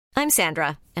I'm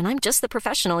Sandra, and I'm just the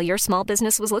professional your small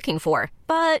business was looking for.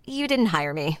 But you didn't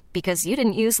hire me because you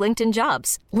didn't use LinkedIn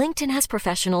Jobs. LinkedIn has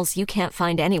professionals you can't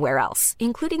find anywhere else,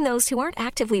 including those who aren't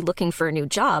actively looking for a new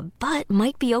job, but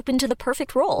might be open to the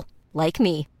perfect role, like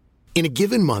me. In a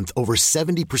given month, over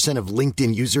 70% of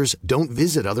LinkedIn users don't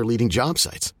visit other leading job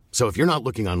sites. So if you're not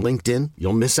looking on LinkedIn,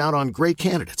 you'll miss out on great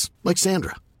candidates like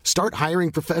Sandra. Start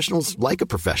hiring professionals like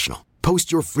a professional.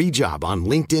 Post your free job on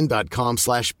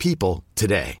linkedin.com/people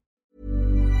today.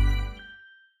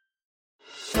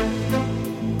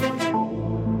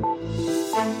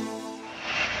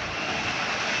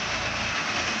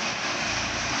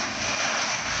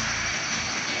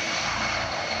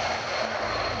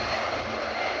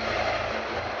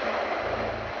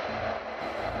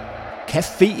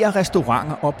 Caféer,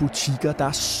 restauranter og butikker,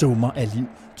 der summer af liv.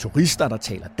 Turister, der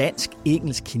taler dansk,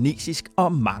 engelsk, kinesisk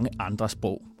og mange andre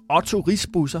sprog. Og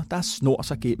turistbusser, der snor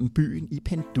sig gennem byen i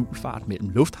pendulfart mellem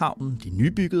lufthavnen, de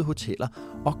nybyggede hoteller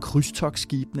og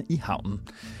krydstogtskibene i havnen.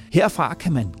 Herfra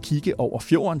kan man kigge over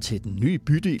fjorden til den nye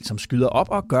bydel, som skyder op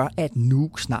og gør, at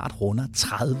Nuuk snart runder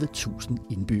 30.000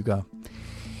 indbyggere.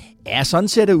 Ja, sådan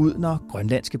ser det ud, når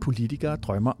grønlandske politikere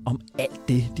drømmer om alt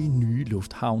det, de nye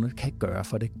lufthavne kan gøre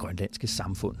for det grønlandske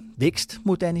samfund. Vækst,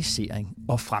 modernisering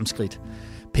og fremskridt.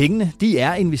 Pengene, de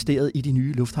er investeret i de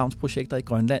nye lufthavnsprojekter i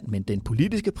Grønland, men den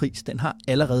politiske pris, den har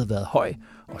allerede været høj,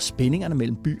 og spændingerne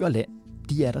mellem by og land,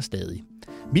 de er der stadig.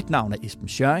 Mit navn er Esben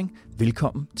Schøring.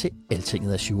 Velkommen til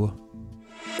Altinget Azure.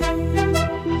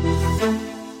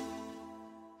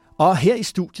 Og her i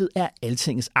studiet er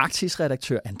Altingets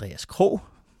Arktis-redaktør Andreas Krog.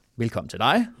 Velkommen til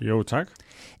dig. Jo, tak.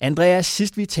 Andreas,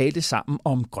 sidst vi talte sammen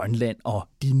om Grønland og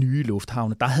de nye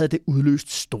lufthavne, der havde det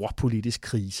udløst stor politisk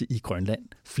krise i Grønland.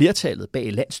 Flertallet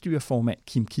bag landsstyreformand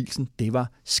Kim Kielsen, det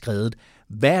var skredet.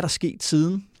 Hvad er der sket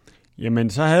siden? Jamen,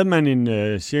 så havde man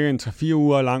cirka 3-4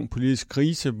 uger lang politisk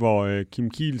krise, hvor Kim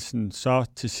Kielsen så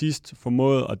til sidst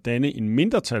formåede at danne en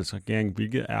mindretalsregering,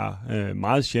 hvilket er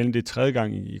meget sjældent. Det er tredje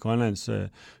gang i Grønlands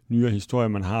nyere historie,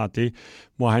 man har det,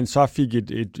 hvor han så fik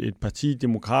et parti,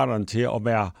 Demokraterne, til at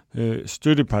være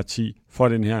støtteparti for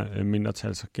den her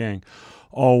mindretalsregering.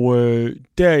 Og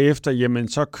derefter, jamen,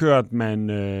 så kørte man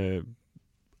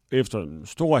efter en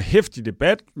stor heftig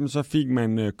debat, så fik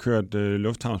man kørt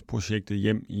lufthavnsprojektet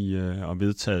hjem og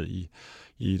vedtaget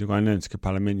i det grønlandske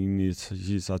parlament i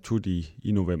Inatsisartut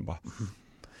i november.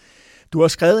 Du har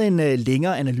skrevet en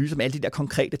længere analyse om alle de der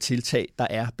konkrete tiltag, der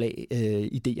er bag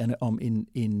idéerne om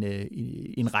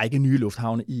en række nye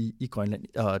lufthavne i Grønland.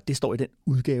 Og det står i den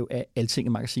udgave af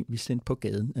Altinget Magasin, vi sendte på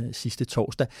gaden sidste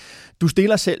torsdag. Du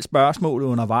stiller selv spørgsmålet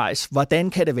undervejs. Hvordan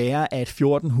kan det være, at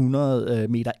 1400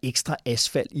 meter ekstra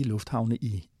asfalt i lufthavne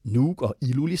i Nuuk og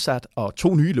Ilulissat og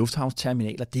 2 nye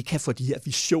lufthavnsterminaler, det kan få de her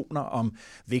visioner om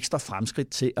vækst og fremskridt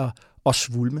til at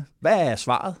svulme? Hvad er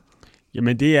svaret?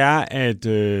 Jamen det er, at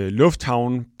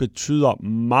lufthavnen betyder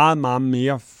meget, meget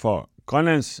mere for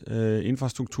Grønlands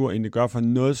infrastruktur, end det gør for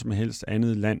noget som helst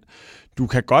andet land. Du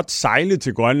kan godt sejle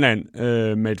til Grønland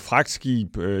med et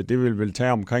fragtskib, det vil vel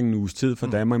tage omkring en uges tid for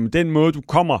Danmark, men den måde, du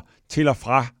kommer til og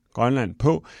fra Grønland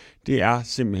på, det er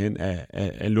simpelthen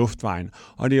af luftvejen.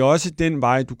 Og det er også den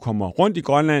vej, du kommer rundt i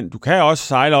Grønland. Du kan også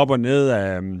sejle op og ned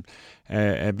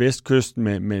af vestkysten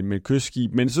med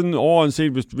kystskib, men sådan overordnet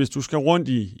set, hvis du skal rundt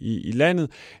i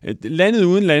landet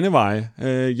uden landeveje,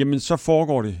 jamen så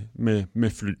foregår det med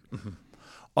fly. Mm-hmm.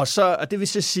 Og det vil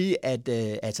så sige,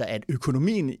 at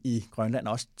økonomien i Grønland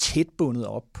er også tæt bundet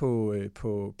op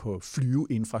på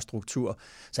flyveinfrastruktur.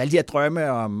 Så alle de her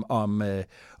drømme om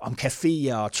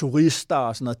caféer og turister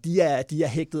og sådan noget, de er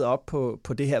hægtet op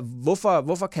på det her.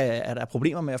 Hvorfor er der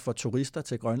problemer med at få turister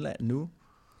til Grønland nu?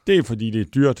 Det er fordi det er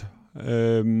dyrt.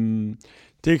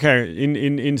 Det kan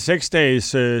en 6-dages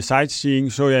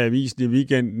sightseeing, så jeg i avisen i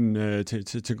weekenden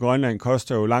til Grønland,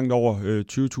 koster jo langt over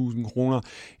 20.000 kroner.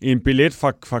 En billet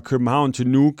fra København til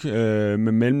Nuuk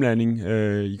med mellemlanding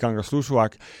i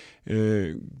Kangerlussuaq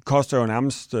koster jo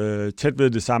nærmest tæt ved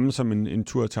det samme som en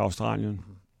tur til Australien.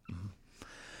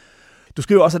 Du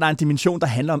skriver også, at der er en dimension, der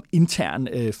handler om intern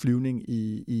flyvning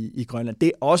i Grønland. Det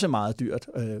er også meget dyrt.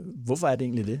 Hvorfor er det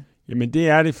egentlig det? Jamen det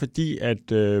er det, fordi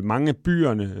at mange af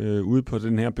byerne ude på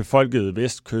den her befolkede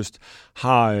vestkyst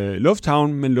har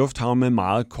lufthavn, men lufthavn med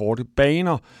meget korte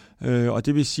baner. Og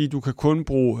det vil sige, at du kan kun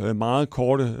bruge meget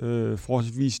korte,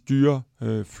 forholdsvis dyre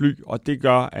fly, og det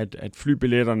gør, at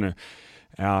flybilletterne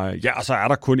og så er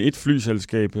der kun et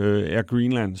flyselskab, Air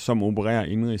Greenland, som opererer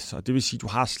indrigs. Og det vil sige, du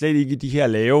har slet ikke de her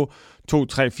lave 200-400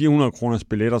 kroners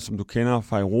billetter, som du kender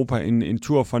fra Europa. En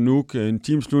tur fra Nuuk, en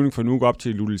timeslutning fra Nuuk op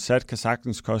til Ilulissat kan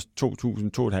sagtens koste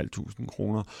 2.000-2.500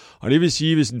 kroner. Og det vil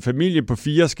sige, hvis en familie på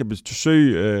 4 skal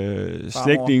besøge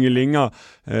slægtninge længere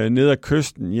ned ad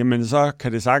kysten, jamen så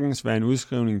kan det sagtens være en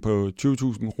udskrivning på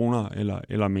 20.000 kroner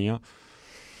eller mere.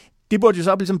 Det burde jo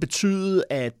så ligesom betyde,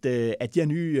 at det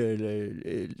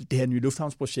her nye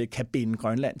lufthavnsprojekt kan binde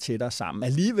Grønland tættere sammen.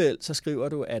 Alligevel så skriver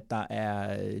du, at der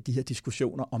er de her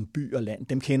diskussioner om by og land.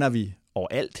 Dem kender vi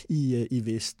overalt i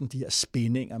Vesten, de her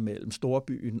spændinger mellem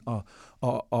storbyen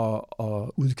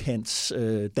og udkants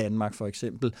Danmark for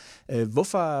eksempel.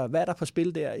 Hvad er der på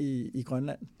spil der i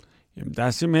Grønland? Jamen, der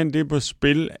er simpelthen det på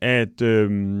spil, at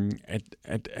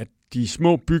de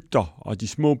små bygder og de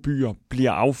små byer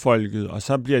bliver affolket, og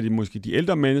så bliver det måske de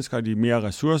ældre mennesker og de mere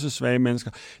ressourcesvage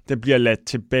mennesker, der bliver ladt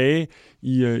tilbage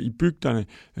i bygderne,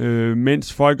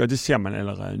 mens folk, og det ser man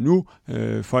allerede nu,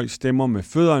 folk stemmer med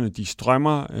fødderne, de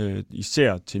strømmer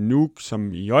især til Nuuk,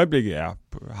 som i øjeblikket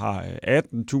har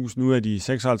 18.000 ud af de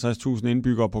 56.000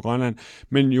 indbyggere på Grønland,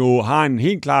 men jo har en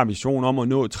helt klar vision om at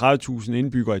nå 30.000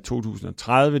 indbyggere i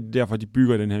 2030. Det er derfor, de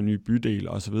bygger den her nye bydel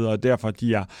osv., og derfor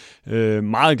de er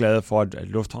meget glade for, at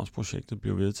lufthavnsprojektet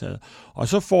bliver vedtaget. Og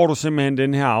så får du simpelthen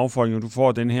den her affolkning, og du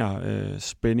får den her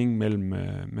spænding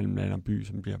mellem land og by,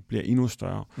 som bliver endnu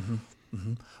større. Mm-hmm.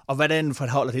 Mm-hmm. Og hvordan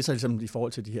forholder det sig ligesom i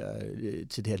forhold til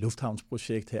det her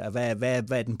lufthavnsprojekt her?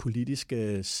 Hvad er den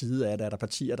politiske side af det? Er der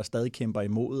partier, der stadig kæmper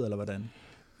imod, eller hvordan?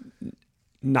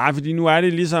 Nej, fordi nu er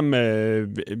det ligesom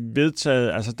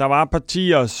vedtaget. Altså, der var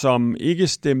partier, som ikke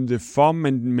stemte for,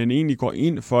 men egentlig går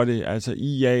ind for det. Altså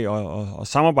IA og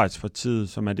Samarbejdspartiet,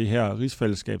 som er det her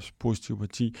rigsfællesskabspositive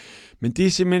parti. Men det er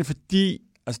simpelthen fordi,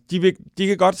 altså, de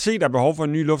kan godt se, at der er behov for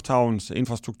en ny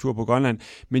lufthavnsinfrastruktur på Grønland,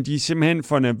 men de er simpelthen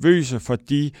for nervøse,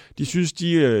 fordi de synes,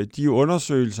 de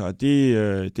undersøgelser,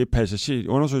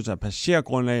 undersøgelser af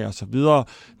passagergrundlag og så videre,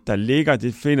 der ligger,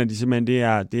 det finder de simpelthen,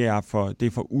 det er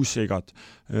for usikkert.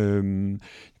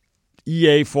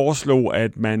 IA foreslog,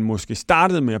 at man måske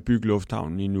startede med at bygge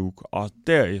lufthavnen i Nuuk, og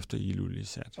derefter i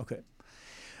Ilulissat. Okay.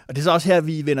 Og det er så også her,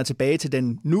 vi vender tilbage til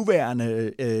den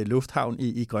nuværende lufthavn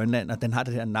i Grønland, og den har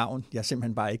det her navn, jeg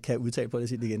simpelthen bare ikke kan udtale på det,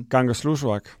 sige det igen.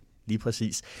 Kangerlussuaq. Lige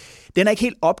præcis. Den er ikke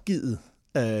helt opgivet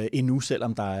endnu,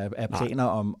 selvom der er planer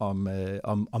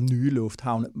om nye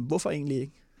lufthavne. Hvorfor egentlig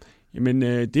ikke? Jamen,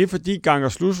 det er fordi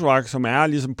Kangerlussuaq, som er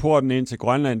ligesom porten ind til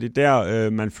Grønland, det er der,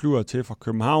 man flyver til fra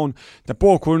København. Der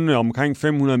bor kun omkring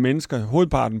 500 mennesker.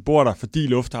 Hovedparten bor der, fordi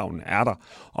lufthavnen er der.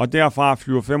 Og derfra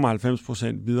flyver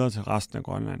 95% videre til resten af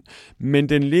Grønland. Men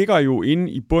den ligger jo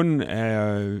inde i bunden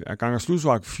af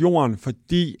Kangerlussuaq-fjorden,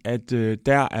 fordi at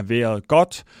der er vejret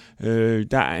godt.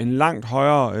 Der er en langt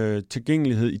højere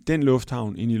tilgængelighed i den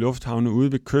lufthavn, end i lufthavne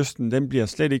ude ved kysten. Den bliver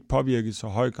slet ikke påvirket så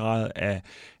høj grad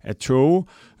af tog,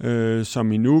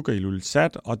 som i Nuuk og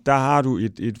Ilulissat, og der har du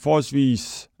et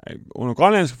forholdsvis, under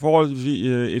grønlandsk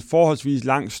et forholdsvis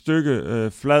langt stykke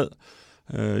flad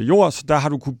jord, så der har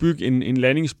du kunne bygge en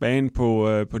landingsbane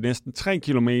på næsten 3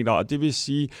 kilometer, og det vil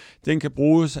sige, den kan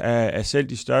bruges af selv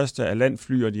de største af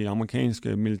landfly og de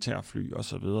amerikanske militærfly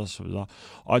osv. osv.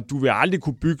 Og du vil aldrig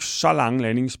kunne bygge så lange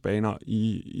landingsbaner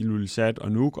i Ilulissat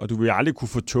og Nuuk, og du vil aldrig kunne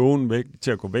få togen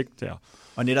til at gå væk der.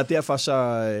 Og netop derfor så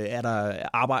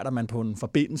arbejder man på en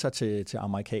forbindelse til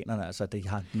amerikanerne, altså at de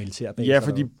har militærbaser. Ja,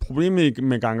 fordi problemet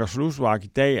med Kangerlussuaq i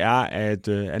dag er, at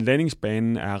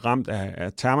landingsbanen er ramt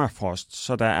af permafrost,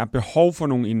 så der er behov for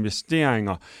nogle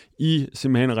investeringer i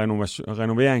simpelthen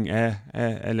renovering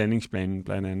af landingsbanen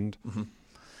blandt andet. Mm-hmm.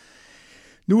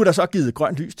 Nu er der så givet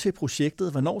grønt lys til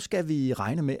projektet. Hvornår skal vi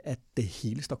regne med, at det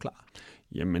hele står klar?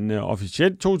 Jamen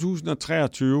officielt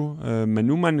 2023, men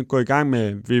nu er man gået i gang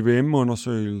med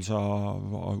VVM-undersøgelser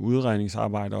og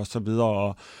udredningsarbejde og så videre,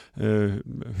 og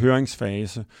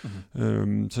høringsfase.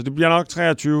 Mm-hmm. Så det bliver nok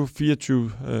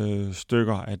 23-24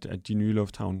 stykker, at de nye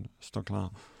lufthavne står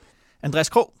klar. Andreas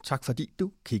Krog, tak fordi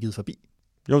du kiggede forbi.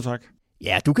 Jo, tak.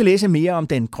 Ja, du kan læse mere om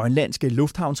den grønlandske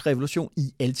lufthavnsrevolution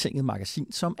i Altinget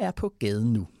Magasin, som er på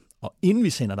gaden nu. Og inden vi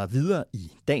sender dig videre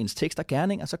i dagens tekst og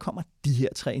gerninger, så kommer de her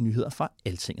 3 nyheder fra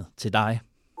Altinget til dig.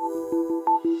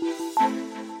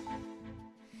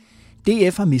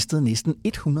 DF har mistet næsten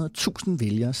 100.000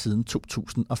 vælgere siden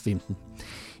 2015.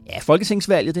 Ja,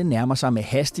 folketingsvalget det nærmer sig med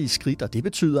hastige skridt, og det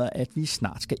betyder, at vi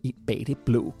snart skal ind bag det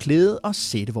blå klæde og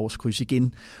sætte vores kryds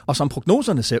igen. Og som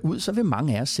prognoserne ser ud, så vil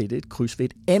mange af os sætte et kryds ved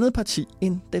et andet parti,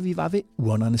 end da vi var ved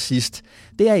urnerne sidst.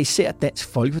 Det er især Dansk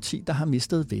Folkeparti, der har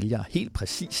mistet vælgere, helt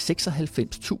præcis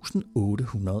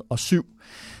 96.807.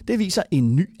 Det viser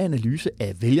en ny analyse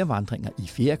af vælgervandringer i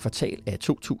 4. kvartal af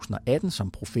 2018,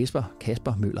 som professor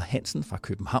Kasper Møller Hansen fra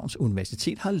Københavns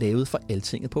Universitet har lavet for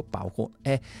Altinget på baggrund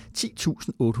af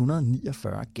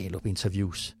 10.849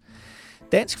 Gallup-interviews.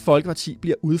 Dansk Folkeparti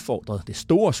bliver udfordret. Det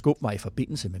store skub var i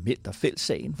forbindelse med Meldt og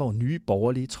Felt-sagen, hvor Nye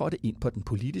Borgerlige trådte ind på den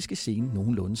politiske scene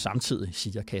nogenlunde samtidig,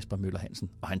 siger Kasper Møller Hansen.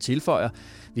 Og han tilføjer,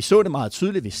 vi så det meget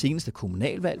tydeligt ved seneste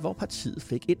kommunalvalg, hvor partiet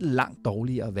fik et langt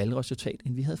dårligere valgresultat,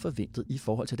 end vi havde forventet i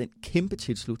forhold til den kæmpe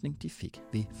tilslutning, de fik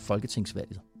ved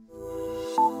folketingsvalget.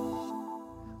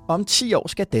 Om 10 år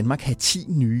skal Danmark have 10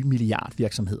 nye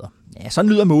milliardvirksomheder. Ja,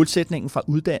 sådan lyder målsætningen fra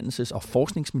uddannelses- og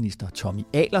forskningsminister Tommy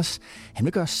Ahlers. Han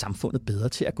vil gøre samfundet bedre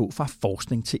til at gå fra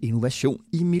forskning til innovation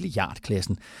i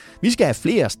milliardklassen. Vi skal have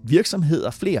flere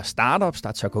virksomheder, flere startups,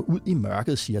 der tør gå ud i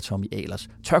mørket, siger Tommy Ahlers.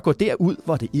 Tør gå derud,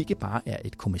 hvor det ikke bare er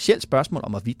et kommercielt spørgsmål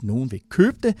om, hvorvidt nogen vil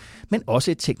købe det, men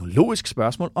også et teknologisk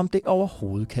spørgsmål, om det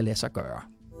overhovedet kan lade sig gøre.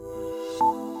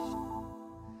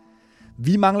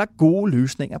 Vi mangler gode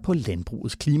løsninger på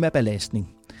landbrugets klimabelastning.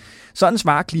 Sådan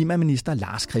svarer klimaminister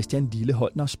Lars Christian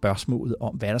Lilleholt spørgsmålet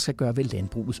om, hvad der skal gøre ved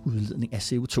landbrugets udledning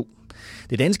af CO2.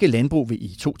 Det danske landbrug vil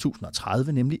i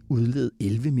 2030 nemlig udlede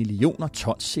 11 millioner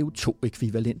tons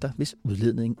CO2-ekvivalenter, hvis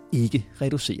udledningen ikke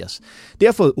reduceres. Det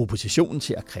har fået oppositionen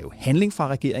til at kræve handling fra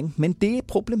regeringen, men det er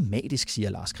problematisk, siger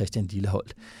Lars Christian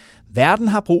Lilleholt. Verden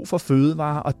har brug for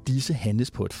fødevarer, og disse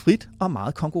handles på et frit og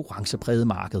meget konkurrencepræget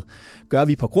marked. Gør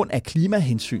vi på grund af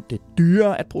klimahensyn det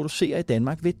dyrere at producere i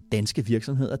Danmark, vil danske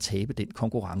virksomheder tabe den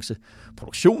konkurrence.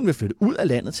 Produktionen vil flytte ud af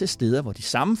landet til steder, hvor de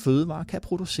samme fødevarer kan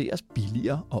produceres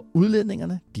billigere, og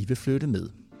udledningerne de vil flytte med.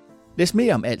 Læs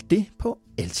mere om alt det på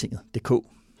altinget.dk.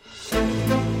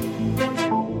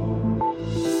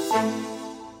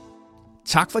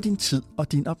 Tak for din tid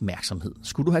og din opmærksomhed.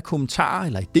 Skulle du have kommentarer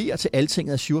eller idéer til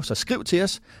Altinget Azure, så skriv til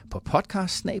os på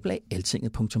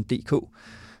podcast@altinget.dk.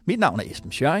 Mit navn er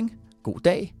Esben Schjøring. God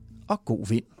dag og god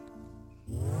vind.